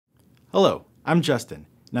Hello, I'm Justin,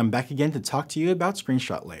 and I'm back again to talk to you about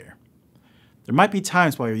Screenshot Layer. There might be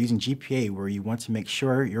times while you're using GPA where you want to make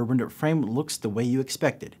sure your rendered frame looks the way you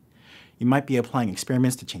expected. You might be applying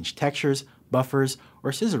experiments to change textures, buffers,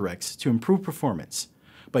 or scissorrects to improve performance,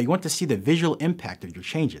 but you want to see the visual impact of your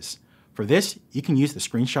changes. For this, you can use the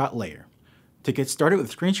Screenshot Layer. To get started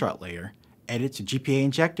with Screenshot Layer, add it to GPA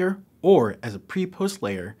Injector or as a pre-post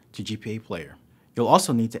layer to GPA Player. You'll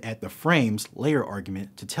also need to add the frames layer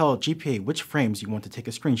argument to tell GPA which frames you want to take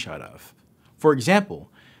a screenshot of. For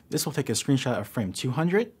example, this will take a screenshot of frame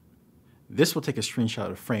 200, this will take a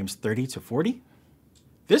screenshot of frames 30 to 40,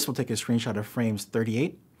 this will take a screenshot of frames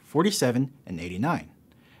 38, 47, and 89,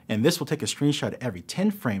 and this will take a screenshot every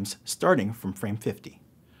 10 frames starting from frame 50.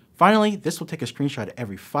 Finally, this will take a screenshot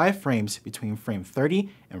every 5 frames between frame 30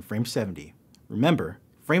 and frame 70. Remember,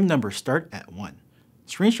 frame numbers start at 1.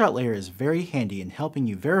 Screenshot Layer is very handy in helping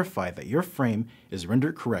you verify that your frame is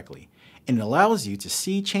rendered correctly, and it allows you to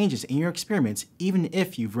see changes in your experiments even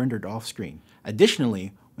if you've rendered off screen.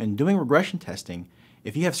 Additionally, when doing regression testing,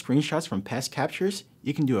 if you have screenshots from past captures,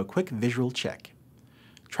 you can do a quick visual check.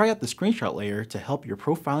 Try out the Screenshot Layer to help your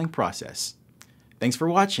profiling process. Thanks for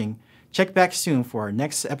watching. Check back soon for our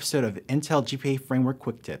next episode of Intel GPA Framework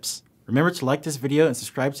Quick Tips. Remember to like this video and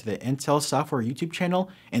subscribe to the Intel Software YouTube channel,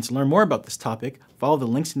 and to learn more about this topic, follow the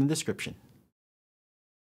links in the description.